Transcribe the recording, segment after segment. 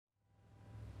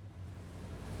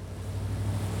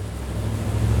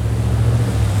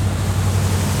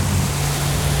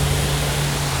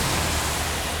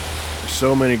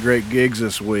so many great gigs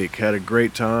this week. Had a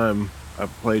great time. I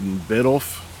played in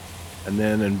Biddulph and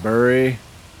then in Bury,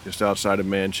 just outside of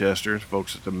Manchester.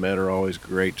 Folks at the Met are always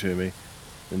great to me.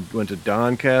 And went to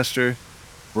Doncaster,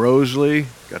 Broseley,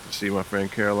 got to see my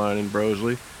friend Caroline in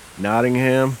Broseley,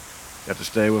 Nottingham, got to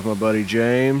stay with my buddy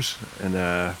James, and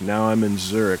now I'm in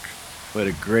Zurich. Played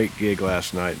a great gig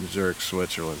last night in Zurich,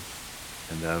 Switzerland.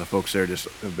 And the folks there just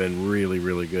have been really,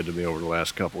 really good to me over the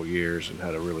last couple years and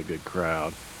had a really good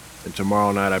crowd. And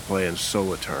tomorrow night I play in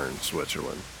Solothurn,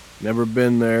 Switzerland. Never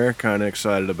been there, kind of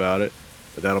excited about it,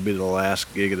 but that'll be the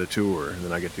last gig of the tour, and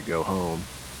then I get to go home.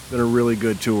 It's been a really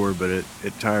good tour, but it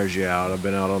tires you out. I've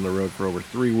been out on the road for over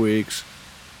 3 weeks,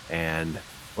 and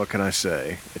what can I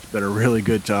say? It's been a really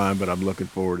good time, but I'm looking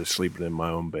forward to sleeping in my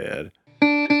own bed.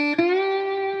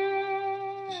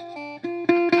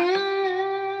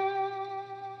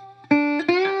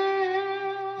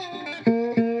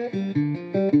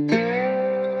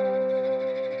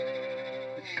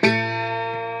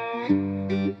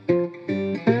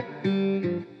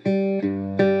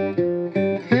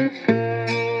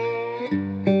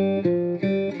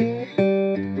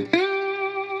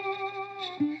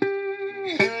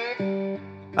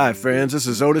 Hi friends, this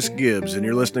is Otis Gibbs, and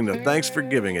you're listening to Thanks for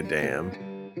Giving a Damn.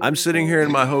 I'm sitting here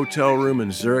in my hotel room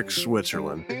in Zurich,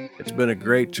 Switzerland. It's been a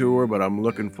great tour, but I'm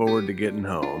looking forward to getting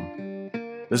home.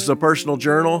 This is a personal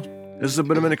journal. This is a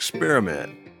bit of an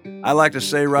experiment. I like to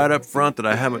say right up front that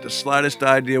I haven't the slightest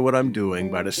idea what I'm doing,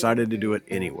 but I decided to do it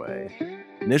anyway.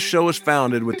 And this show is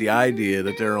founded with the idea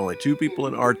that there are only two people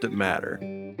in art that matter.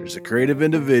 There's the creative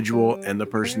individual and the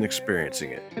person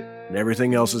experiencing it, and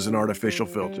everything else is an artificial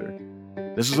filter.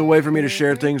 This is a way for me to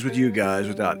share things with you guys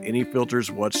without any filters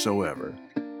whatsoever.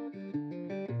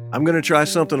 I'm going to try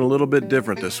something a little bit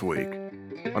different this week.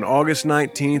 On August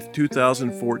 19th,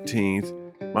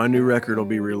 2014, my new record will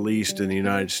be released in the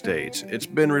United States. It's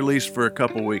been released for a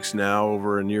couple weeks now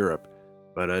over in Europe,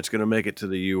 but it's going to make it to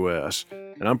the US.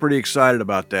 And I'm pretty excited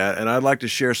about that, and I'd like to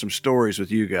share some stories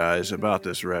with you guys about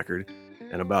this record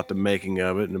and about the making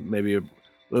of it, and maybe a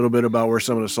little bit about where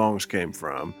some of the songs came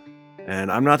from.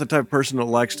 And I'm not the type of person that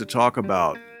likes to talk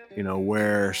about,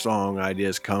 where song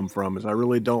ideas come from, as I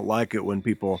really don't like it when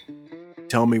people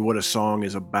tell me what a song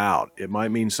is about. It might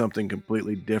mean something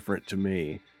completely different to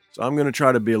me. So I'm going to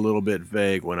try to be a little bit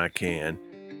vague when I can.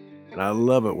 And I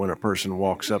love it when a person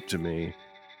walks up to me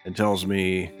and tells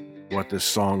me what this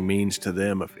song means to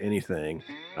them, if anything.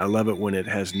 I love it when it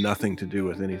has nothing to do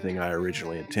with anything I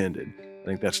originally intended. I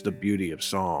think that's the beauty of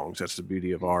songs. That's the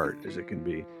beauty of art, is it can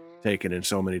be taken in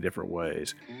so many different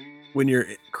ways. When you're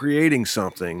creating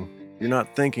something, you're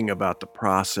not thinking about the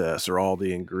process or all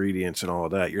the ingredients and all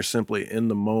of that. You're simply in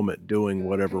the moment doing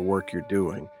whatever work you're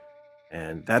doing.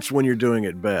 And that's when you're doing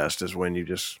it best, is when you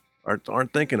just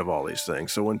aren't thinking of all these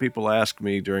things. So when people ask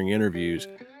me during interviews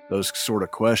those sort of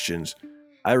questions,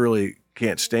 I really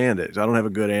can't stand it. I don't have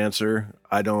a good answer.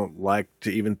 I don't like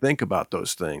to even think about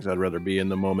those things. I'd rather be in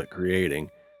the moment creating.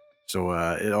 So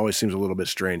it always seems a little bit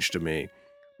strange to me.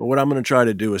 But what I'm going to try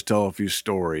to do is tell a few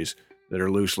stories that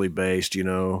are loosely based,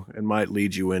 and might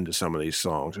lead you into some of these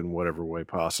songs in whatever way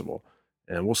possible.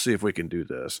 And we'll see if we can do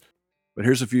this. But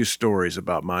here's a few stories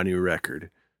about my new record,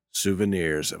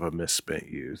 Souvenirs of a Misspent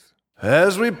Youth.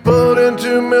 As we pulled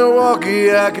into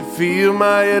Milwaukee, I could feel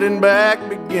my head and back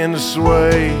begin to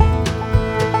sway.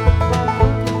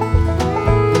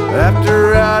 After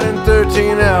riding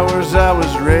 13 hours, I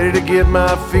was ready to get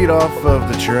my feet off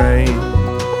of the train.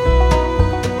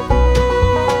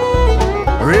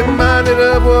 Reminded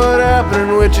of what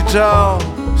happened in Wichita,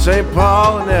 St.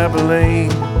 Paul, and Abilene.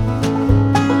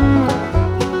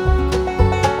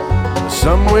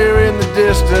 Somewhere in the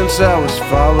distance, I was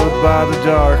followed by the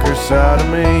darker side of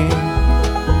me.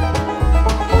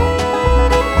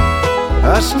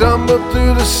 I stumbled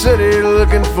through the city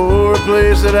looking for a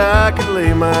place that I could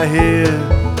lay my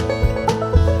head.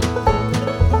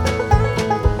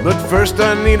 But first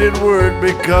I needed work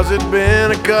because it'd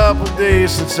been a couple days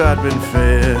since I'd been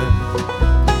fed.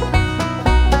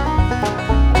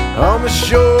 On the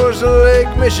shores of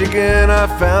Lake Michigan, I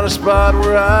found a spot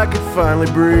where I could finally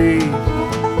breathe.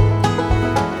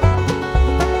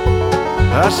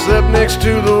 I slept next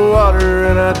to the water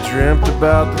and I dreamt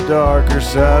about the darker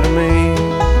side of me.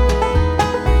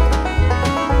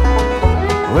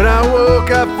 When I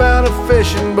woke, I found a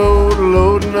fishing boat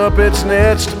loading up its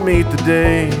nets to meet the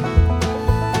day.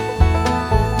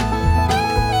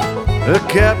 The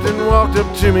captain walked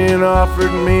up to me and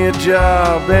offered me a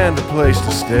job and a place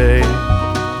to stay.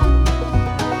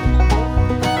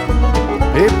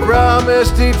 He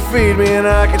promised he'd feed me and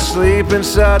I could sleep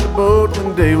inside the boat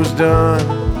when day was done.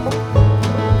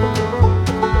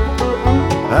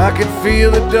 I could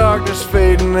feel the darkness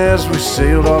fading as we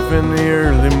sailed off in the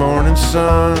early morning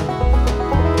sun.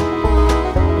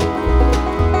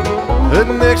 The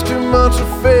next 2 months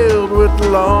were filled with the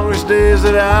longest days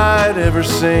that I'd ever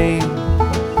seen.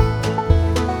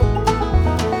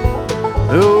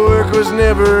 The work was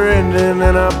never ending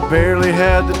and I barely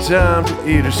had the time to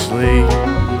eat or sleep.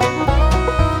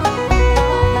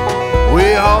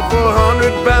 We hauled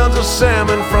 400 pounds of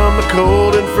salmon from the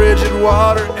cold and frigid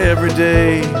water every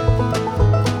day.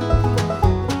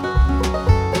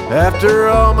 After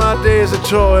all my days of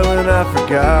toiling, I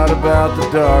forgot about the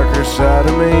darker side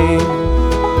of me.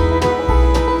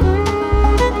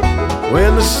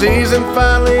 When the season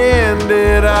finally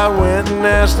ended, I went and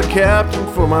asked the captain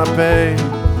for my pay.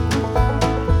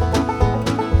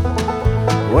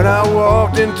 When I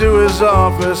walked into his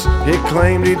office, he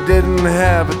claimed he didn't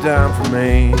have a dime for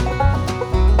me.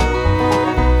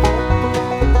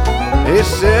 He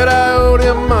said I owed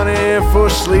him money for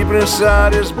sleeping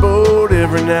inside his boat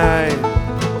every night.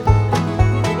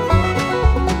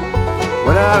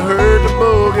 When I heard the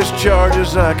bogus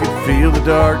charges, I could feel the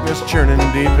darkness churning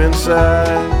deep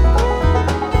inside.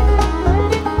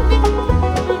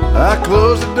 I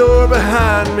closed the door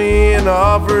behind me and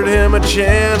offered him a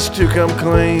chance to come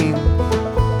clean.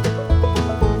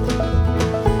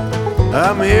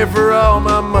 I'm here for all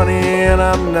my money and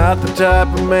I'm not the type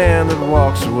of man that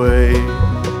walks away.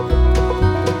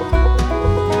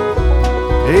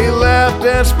 He laughed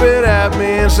and spit at me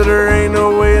and said there ain't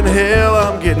no way in hell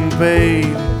I'm getting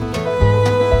paid.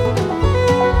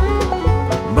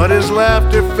 But his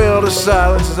laughter fell to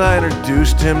silence as I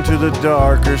introduced him to the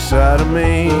darker side of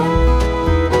me.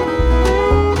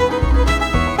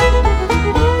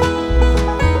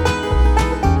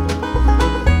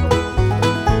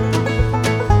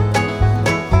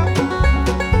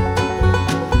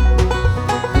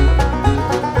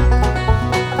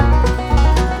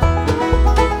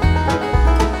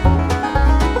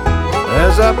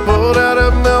 As I pulled out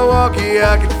of Milwaukee,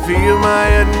 I could feel my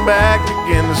head and back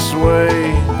begin to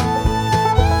sway.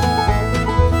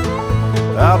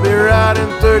 I'll be riding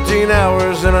 13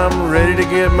 hours and I'm ready to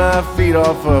get my feet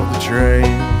off of the train.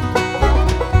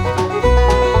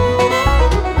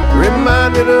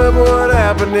 Reminded of what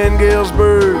happened in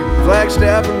Galesburg,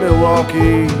 Flagstaff and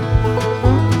Milwaukee.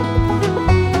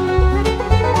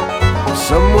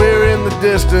 Somewhere in the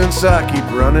distance I keep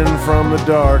running from the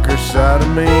darker side of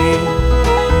me.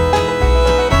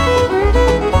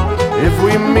 If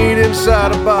we meet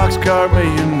inside a boxcar, may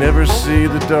you never see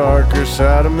the darker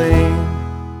side of me.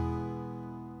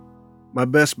 My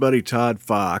best buddy Todd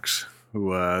Fox,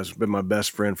 who has been my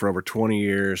best friend for over 20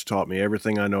 years, taught me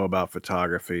everything I know about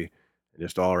photography.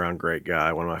 Just all around great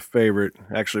guy. One of my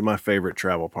favorite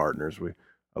travel partners.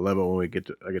 I love it when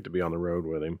I get to be on the road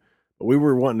with him. But we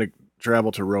were wanting to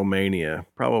travel to Romania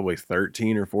probably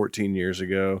 13 or 14 years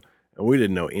ago, and we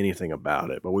didn't know anything about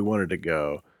it, but we wanted to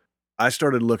go. I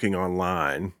started looking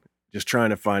online, just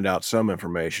trying to find out some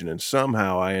information, and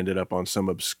somehow I ended up on some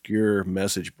obscure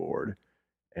message board.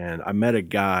 And I met a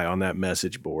guy on that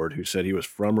message board who said he was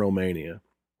from Romania.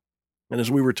 And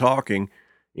as we were talking,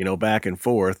 back and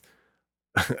forth,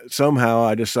 somehow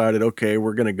I decided, okay,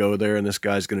 we're going to go there and this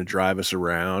guy's going to drive us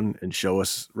around and show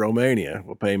us Romania.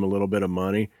 We'll pay him a little bit of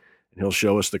money and he'll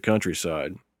show us the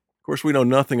countryside. Of course, we know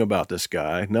nothing about this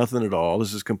guy, nothing at all.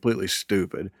 This is completely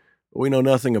stupid. But we know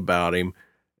nothing about him.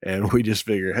 And we just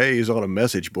figure, hey, he's on a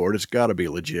message board. It's got to be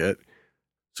legit.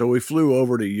 So we flew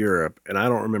over to Europe, and I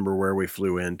don't remember where we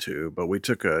flew into, but we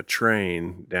took a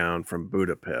train down from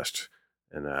Budapest,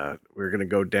 and we were going to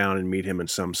go down and meet him in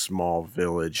some small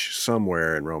village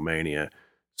somewhere in Romania.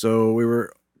 So we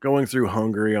were going through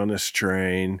Hungary on this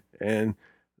train, and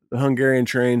the Hungarian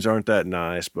trains aren't that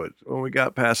nice, but when we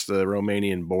got past the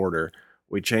Romanian border,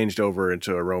 we changed over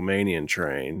into a Romanian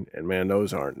train, and man,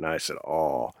 those aren't nice at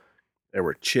all. There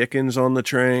were chickens on the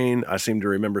train. I seem to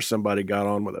remember somebody got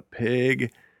on with a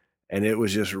pig, and it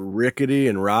was just rickety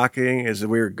and rocking as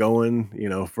we were going,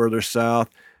 further south.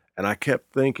 And I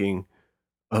kept thinking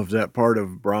of that part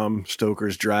of Bram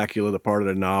Stoker's Dracula, the part of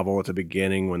the novel at the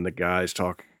beginning when the guy's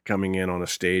coming in on a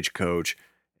stagecoach,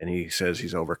 and he says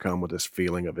he's overcome with this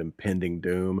feeling of impending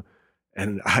doom.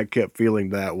 And I kept feeling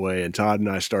that way, and Todd and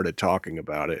I started talking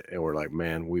about it, and we're like,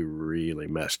 man, we really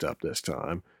messed up this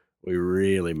time. We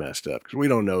really messed up because we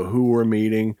don't know who we're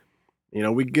meeting.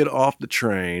 We get off the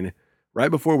train.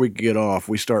 Right before we get off,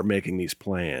 we start making these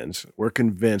plans. We're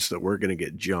convinced that we're going to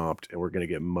get jumped and we're going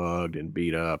to get mugged and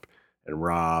beat up and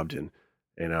robbed, and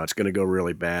it's going to go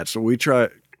really bad. So we try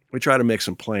to make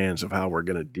some plans of how we're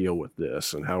going to deal with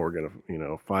this and how we're going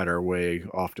to, fight our way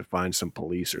off to find some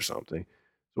police or something.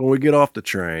 So when we get off the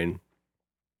train,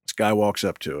 guy walks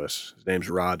up to us. His name's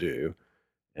Radu,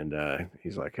 and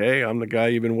he's like, "Hey, I'm the guy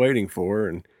you've been waiting for,"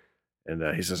 and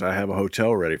he says, "I have a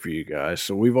hotel ready for you guys."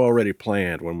 So we've already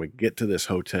planned when we get to this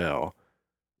hotel,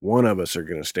 one of us are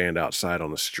going to stand outside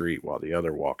on the street while the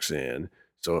other walks in.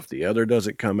 So if the other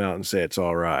doesn't come out and say it's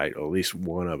all right, at least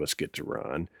one of us get to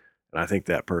run. And I think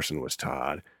that person was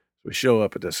Todd. We show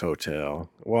up at this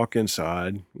hotel, walk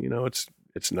inside.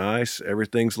 It's nice.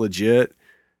 Everything's legit.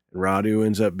 And Radu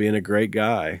ends up being a great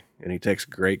guy, and he takes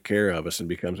great care of us and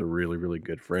becomes a really, really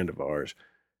good friend of ours.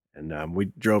 And we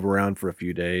drove around for a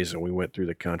few days, and we went through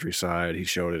the countryside. He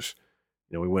showed us,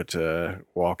 we went to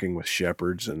walking with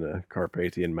shepherds in the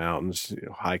Carpathian Mountains,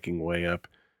 hiking way up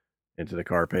into the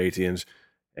Carpathians.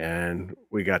 And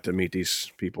we got to meet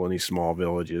these people in these small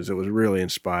villages. It was really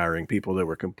inspiring. People that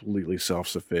were completely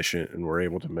self-sufficient and were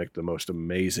able to make the most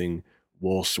amazing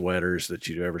wool sweaters that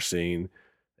you'd ever seen.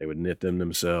 They would knit them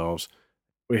themselves.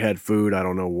 We had food. I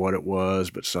don't know what it was,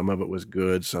 but some of it was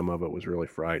good. Some of it was really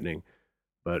frightening.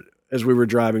 But as we were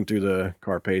driving through the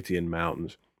Carpathian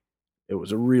Mountains, it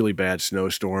was a really bad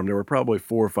snowstorm. There were probably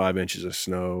 4 or 5 inches of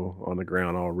snow on the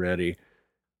ground already.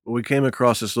 But we came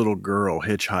across this little girl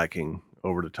hitchhiking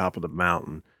over the top of the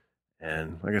mountain.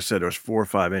 And like I said, there was 4 or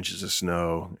 5 inches of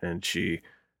snow, and she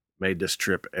made this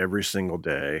trip every single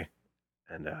day.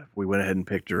 And we went ahead and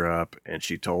picked her up, and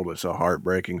she told us a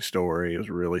heartbreaking story. It was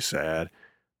really sad.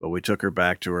 But we took her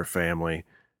back to her family,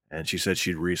 and she said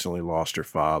she'd recently lost her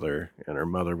father, and her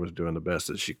mother was doing the best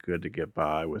that she could to get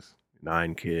by with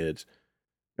 9 kids.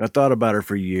 I thought about her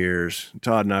for years.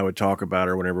 Todd and I would talk about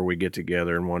her whenever we get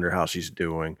together and wonder how she's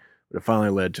doing. But it finally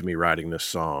led to me writing this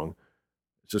song.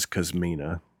 It's just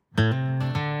Kazmina.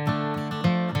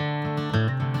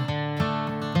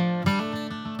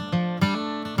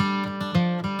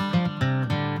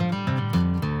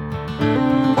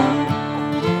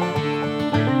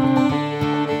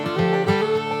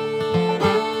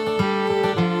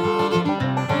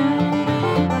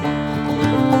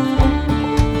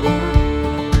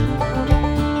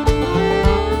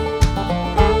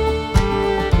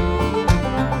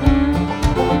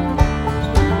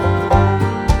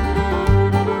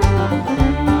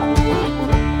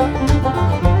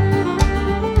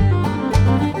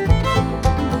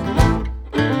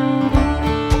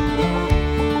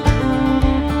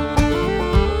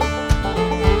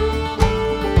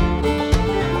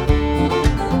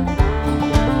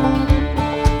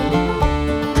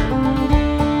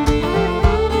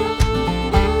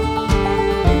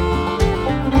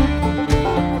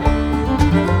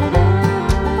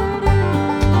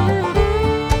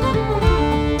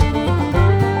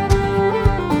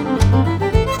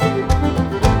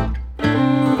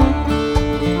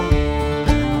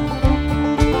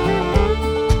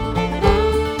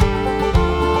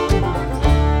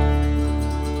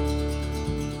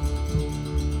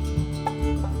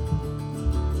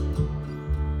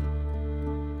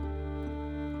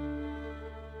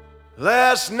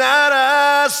 Last night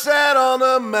I sat on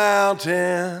the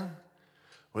mountain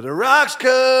where the rocks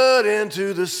cut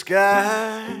into the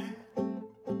sky,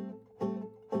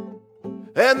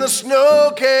 and the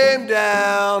snow came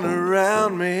down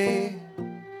around me,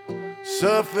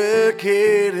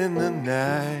 suffocating the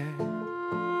night.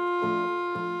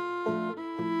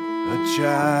 A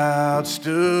child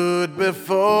stood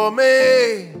before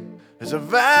me as a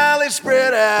valley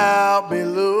spread out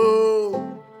below.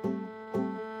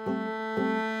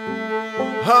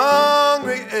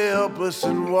 Hungry, helpless,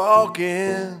 and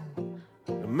walking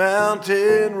the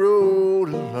mountain road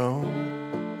alone.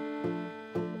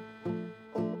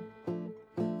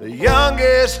 The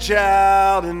youngest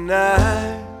child and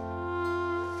I,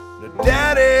 the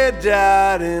daddy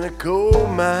died in a coal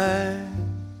mine.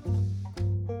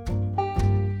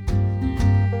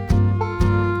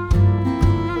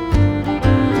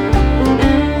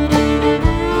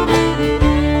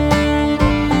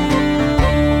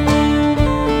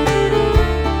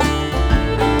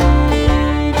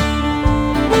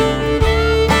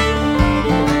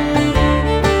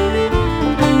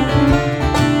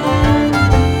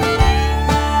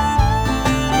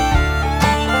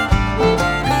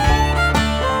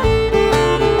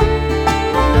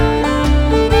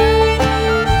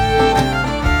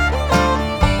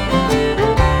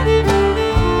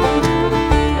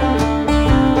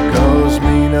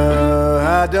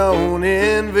 I don't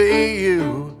envy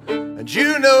you, and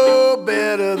you know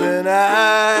better than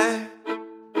I.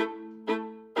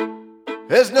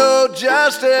 There's no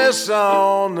justice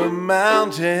on the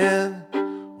mountain,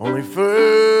 only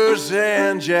firs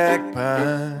and jack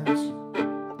pines.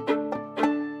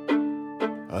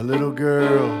 A little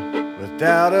girl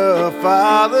without a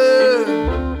father,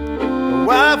 a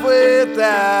wife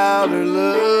without her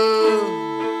love,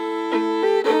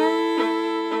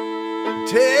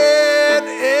 10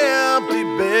 empty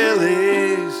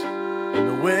bellies, and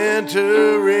the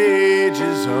winter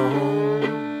rages on.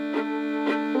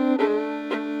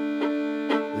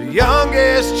 The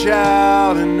youngest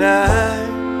child and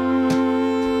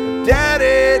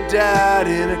Daddy died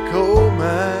in a coal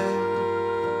mine.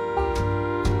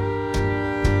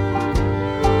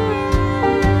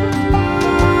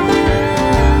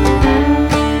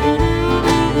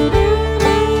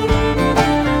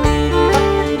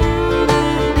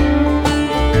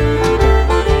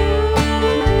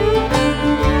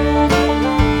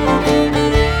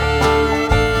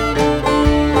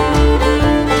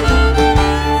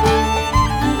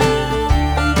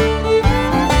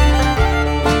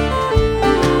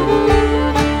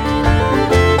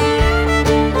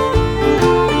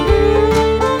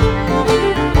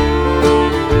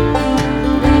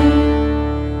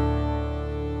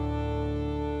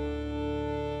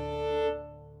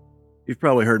 You've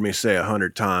probably heard me say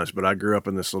 100 times, but I grew up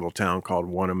in this little town called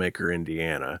Wanamaker,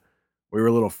 Indiana. We were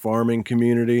a little farming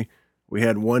community. We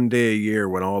had one day a year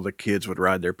when all the kids would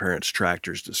ride their parents'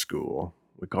 tractors to school.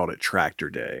 We called it Tractor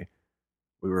Day.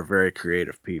 We were very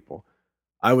creative people.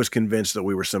 I was convinced that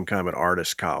we were some kind of an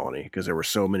artist colony because there were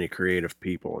so many creative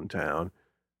people in town.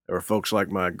 There were folks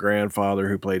like my grandfather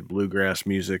who played bluegrass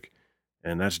music,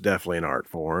 and that's definitely an art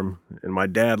form. And my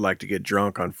dad liked to get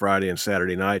drunk on Friday and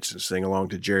Saturday nights and sing along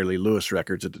to Jerry Lee Lewis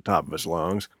records at the top of his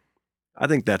lungs. I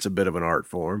think that's a bit of an art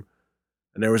form.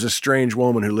 And there was a strange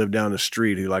woman who lived down the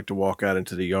street who liked to walk out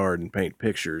into the yard and paint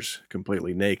pictures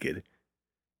completely naked.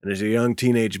 And as a young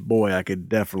teenage boy, I could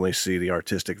definitely see the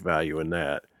artistic value in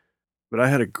that. But I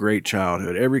had a great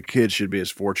childhood. Every kid should be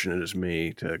as fortunate as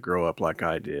me to grow up like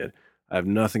I did. I have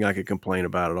nothing I could complain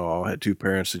about at all. I had two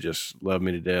parents that just loved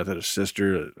me to death. I had a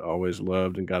sister that always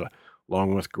loved and got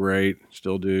along with great,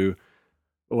 still do.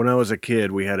 But when I was a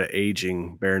kid, we had an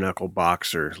aging bare-knuckle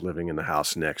boxer living in the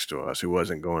house next to us who was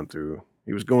going through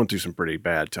some pretty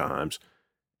bad times.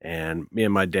 And me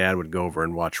and my dad would go over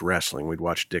and watch wrestling. We'd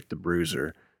watch Dick the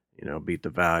Bruiser, beat the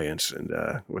Valiants and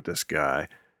with this guy.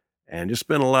 And just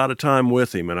spent a lot of time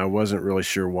with him. And I wasn't really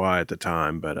sure why at the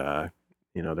time, but,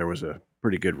 there was a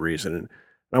pretty good reason. And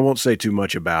I won't say too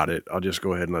much about it. I'll just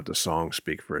go ahead and let the song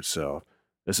speak for itself.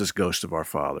 This is Ghost of Our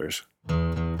Fathers.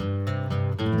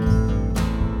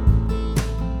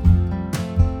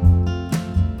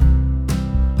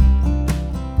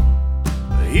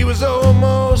 He was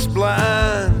almost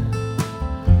blind.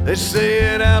 They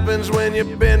say it happens when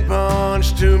you've been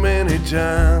punched too many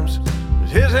times. But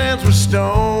his hands were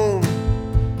stone.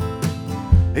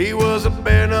 He was a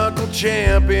bare-knuckle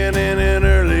champion in an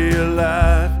earlier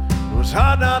life. It was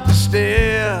hard not to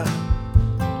stare.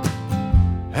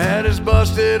 Had his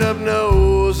busted up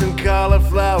nose and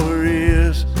cauliflower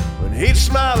ears. When he'd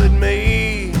smile at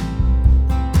me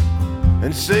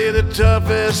and say the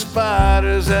toughest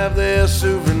fighters have their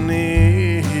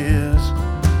souvenirs.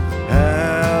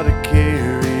 How to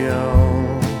carry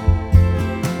on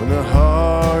when the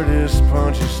hardest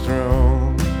punch is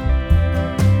thrown.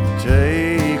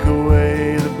 Take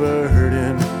away the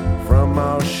burden from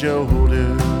our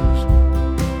shoulders.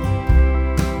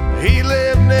 He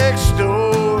lived next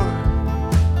door.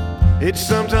 He'd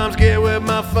sometimes get with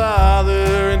my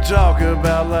father and talk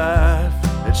about life.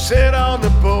 They'd sit on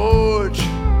the porch,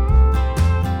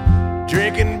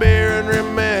 drinking beer and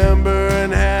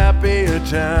remembering happier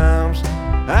times.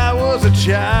 I was a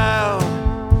child,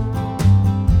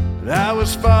 but I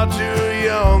was far too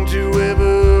young to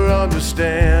ever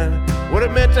understand what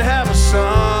it meant to have a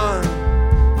son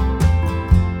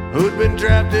who'd been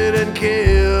drafted and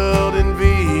killed in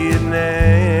Vietnam.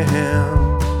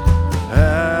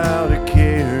 How to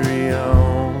carry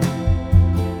on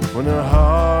when the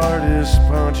hardest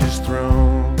punch is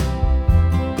thrown.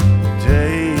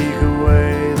 Take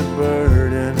away the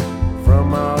burden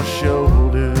from our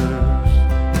shoulders.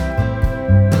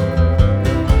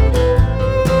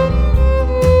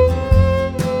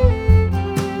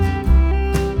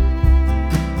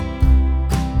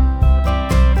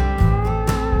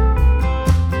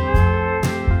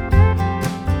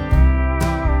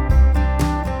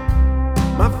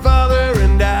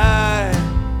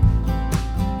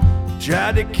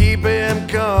 Tried to keep him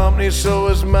company so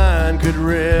his mind could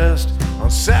rest on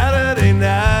Saturday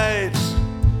nights.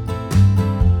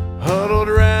 Huddled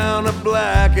around a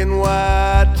black and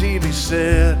white TV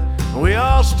set, we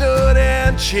all stood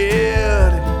and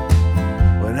cheered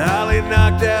when Holly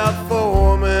knocked out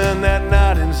Foreman that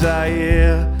night in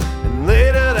Zaire. And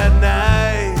later that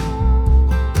night,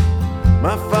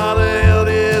 my father held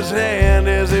his hand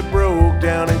as he broke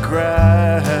down and cried.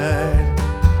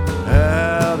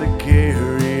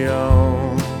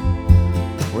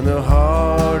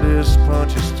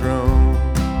 righteous throne.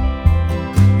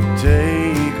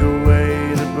 Take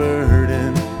away the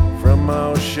burden from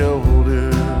our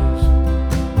shoulders.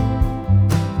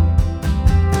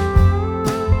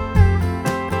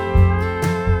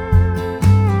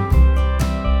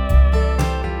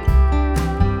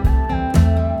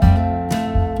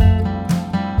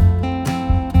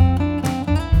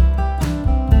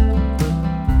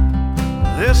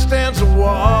 There stands a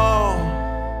wall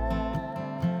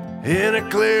in a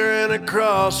clearing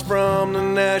across from the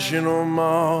National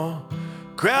Mall,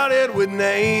 crowded with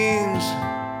names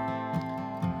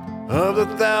of the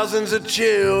thousands of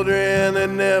children that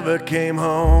never came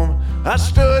home. I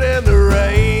stood in the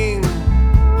rain,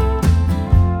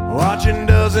 watching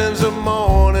dozens of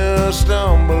mourners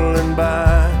stumbling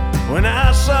by. When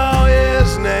I saw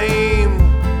his name,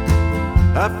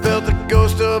 I felt the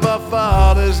ghost of our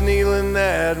fathers kneeling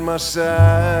at my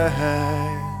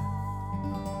side.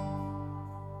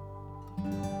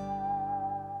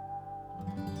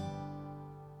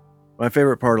 My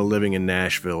favorite part of living in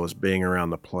Nashville is being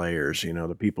around the players,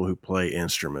 the people who play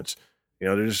instruments.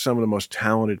 They're just some of the most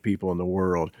talented people in the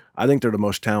world. I think they're the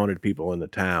most talented people in the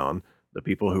town, the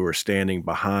people who are standing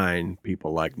behind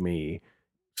people like me.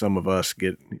 Some of us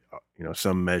get,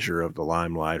 some measure of the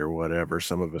limelight or whatever.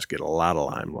 Some of us get a lot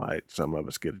of limelight. Some of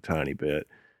us get a tiny bit.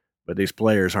 But these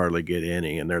players hardly get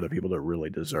any, and they're the people that really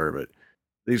deserve it.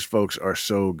 These folks are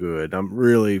so good. I'm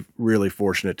really, really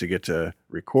fortunate to get to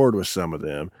record with some of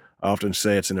them. I often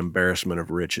say it's an embarrassment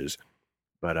of riches.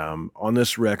 But on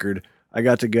this record, I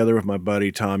got together with my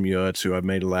buddy Tom Yutz, who I've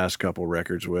made the last couple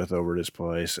records with over at his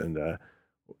place. And,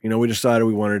 we decided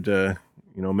we wanted to,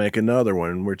 make another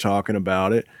one. We're talking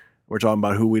about it. We're talking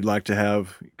about who we'd like to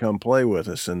have come play with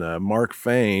us. And Mark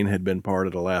Fain had been part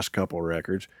of the last couple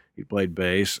records. He played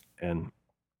bass, and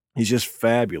he's just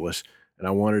fabulous. And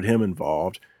I wanted him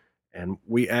involved. And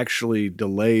we actually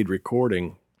delayed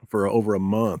recording for over a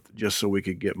month just so we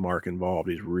could get Mark involved.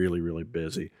 He's really, really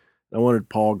busy. I wanted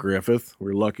Paul Griffith. We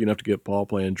were lucky enough to get Paul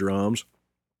playing drums.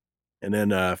 And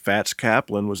then Fats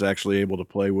Kaplan was actually able to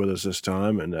play with us this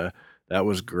time, and that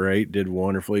was great. Did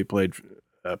wonderfully. He played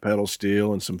pedal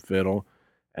steel and some fiddle.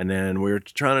 And then we were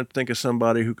trying to think of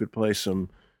somebody who could play some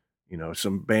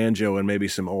banjo and maybe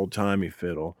some old-timey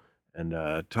fiddle.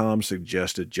 And Tom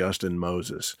suggested Justin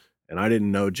Moses. And I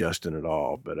didn't know Justin at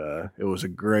all, but it was a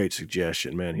great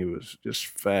suggestion. Man, he was just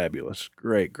fabulous.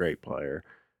 Great, great player.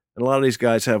 And a lot of these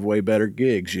guys have way better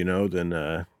gigs,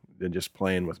 than just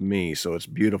playing with me. So it's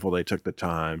beautiful they took the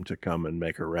time to come and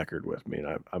make a record with me.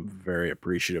 And I'm very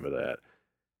appreciative of that.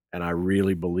 And I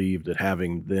really believe that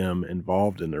having them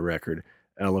involved in the record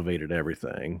elevated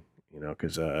everything,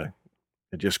 because they're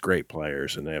just great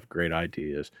players and they have great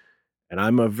ideas. And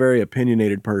I'm a very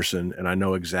opinionated person, and I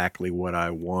know exactly what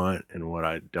I want and what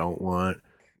I don't want.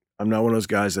 I'm not one of those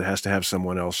guys that has to have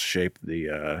someone else shape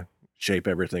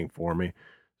everything for me.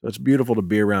 So it's beautiful to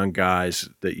be around guys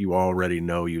that you already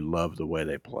know you love the way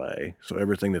they play. So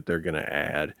everything that they're going to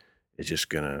add is just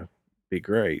going to be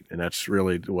great. And that's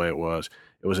really the way it was.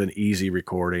 It was an easy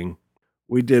recording.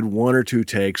 We did one or two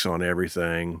takes on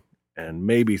everything, and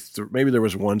maybe there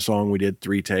was one song we did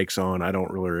 3 takes on. I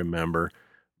don't really remember.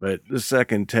 But the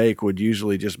second take would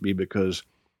usually just be because,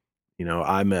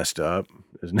 I messed up.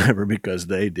 It's never because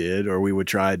they did, or we would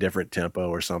try a different tempo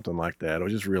or something like that. It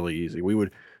was just really easy. We would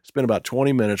spend about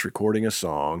 20 minutes recording a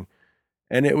song,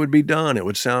 and it would be done. It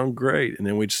would sound great. And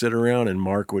then we'd sit around, and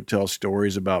Mark would tell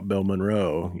stories about Bill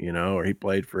Monroe, or he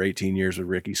played for 18 years with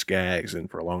Ricky Skaggs and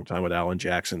for a long time with Alan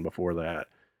Jackson before that,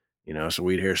 so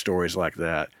we'd hear stories like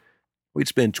that. We'd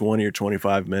spend 20 or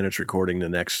 25 minutes recording the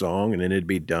next song, and then it'd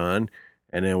be done.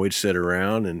 And then we'd sit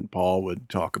around, and Paul would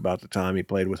talk about the time he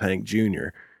played with Hank Jr.,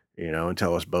 and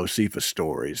tell us Bo Cephas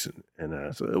stories.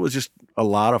 And so it was just a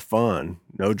lot of fun.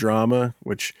 No drama,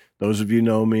 which those of you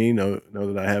know me know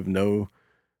that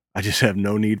I just have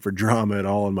no need for drama at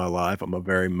all in my life. I'm a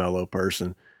very mellow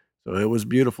person. So it was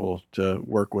beautiful to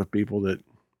work with people that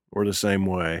were the same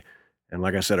way. And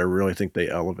like I said, I really think they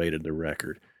elevated the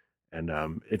record. And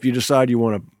if you decide you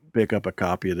want to pick up a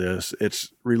copy of this,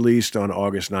 it's released on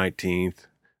August 19th,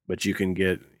 but you can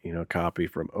get, a copy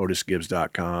from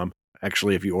otisgibbs.com.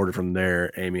 Actually, if you order from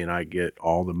there, Amy and I get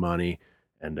all the money.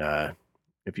 And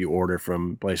if you order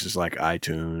from places like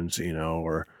iTunes,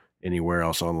 or anywhere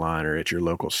else online or at your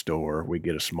local store, we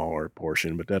get a smaller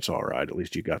portion, but that's all right. At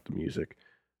least you got the music.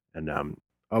 And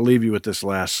I'll leave you with this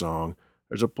last song.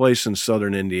 There's a place in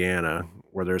southern Indiana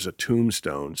where there's a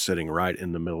tombstone sitting right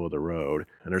in the middle of the road,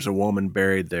 and there's a woman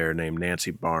buried there named Nancy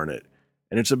Barnett.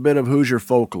 And it's a bit of Hoosier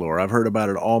folklore. I've heard about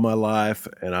it all my life,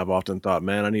 and I've often thought,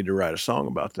 man, I need to write a song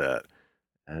about that.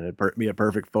 and it'd be a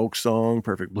perfect folk song,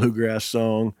 perfect bluegrass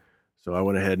song. So I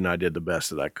went ahead and I did the best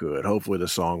that I could. Hopefully, the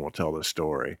song will tell the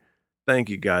story. Thank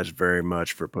you guys very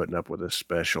much for putting up with this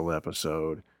special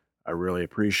episode. I really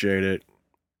appreciate it.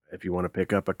 If you want to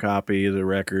pick up a copy of the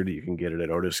record, you can get it at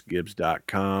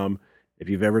otisgibbs.com. If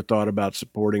you've ever thought about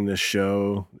supporting this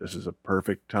show, this is a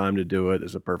perfect time to do it.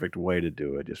 This is a perfect way to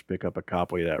do it. Just pick up a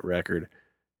copy of that record.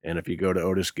 And if you go to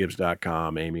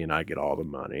otisgibbs.com, Amy and I get all the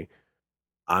money.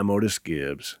 I'm Otis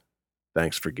Gibbs.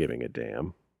 Thanks for giving a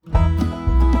damn.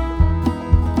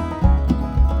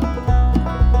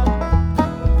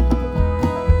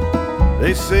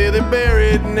 They say they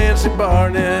buried Nancy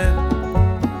Barnett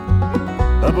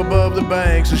up above the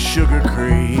banks of Sugar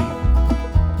Creek.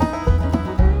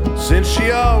 Since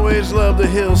she always loved the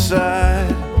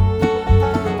hillside,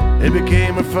 it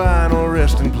became her final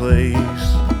resting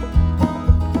place.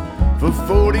 For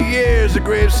 40 years the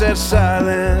grave sat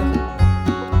silent,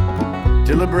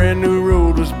 till a brand new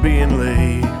road was being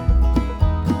laid.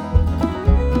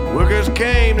 Workers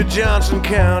came to Johnson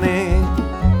County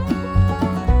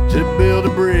to build a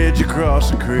bridge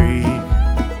across the creek.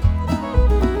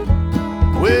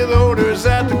 With orders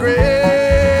that the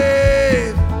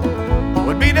grave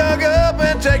would be dug up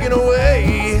and taken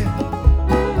away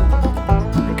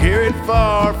and carried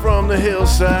far from the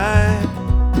hillside,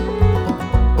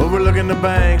 overlooking the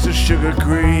banks of Sugar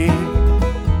Creek.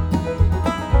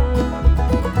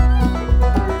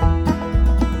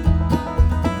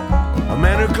 A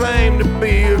man who claimed to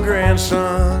be her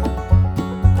grandson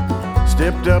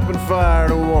stepped up and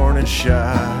fired a warning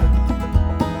shot,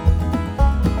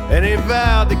 and he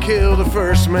vowed to kill the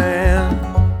first man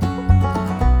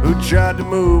who tried to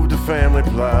move the family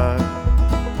plot.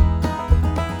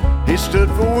 He stood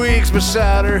for weeks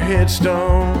beside her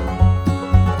headstone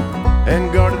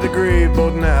and guarded the grave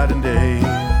both night and day.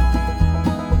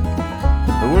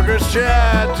 The workers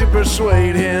tried to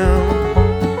persuade him,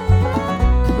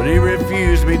 but he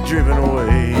refused to be driven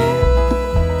away.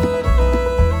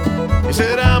 He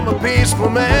said, I'm a peaceful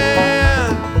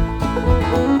man,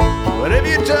 but if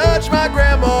you touch my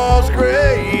grandma's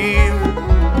grave,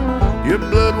 your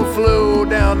blood will flow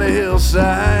down the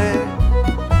hillside,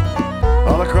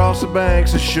 all across the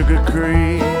banks of Sugar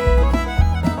Creek.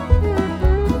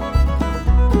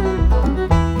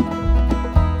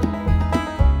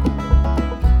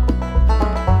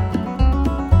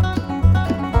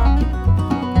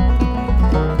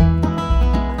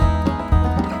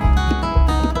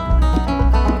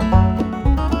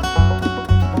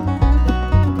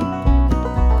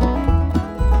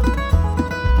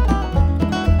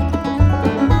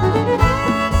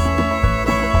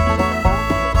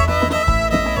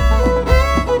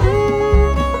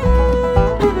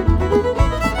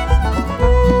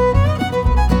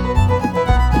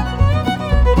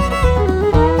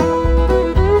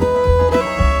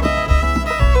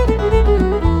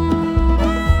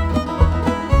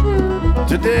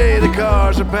 Today the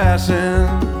cars are passing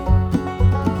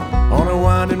on a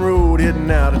winding road heading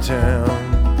out of town.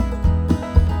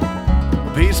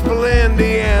 A peaceful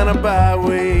Indiana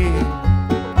byway,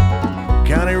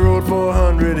 County Road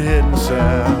 400 heading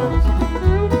south.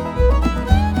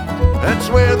 That's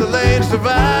where the lanes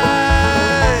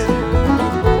divide,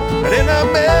 and in the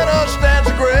middle stands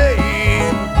a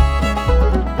grave,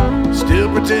 still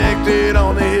protected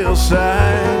on the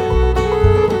hillside,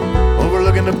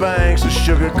 overlooking the banks of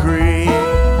Sugar Creek.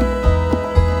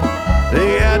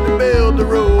 They had to build the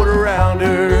road around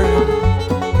her,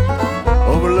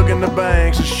 overlooking the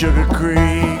banks of Sugar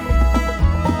Creek.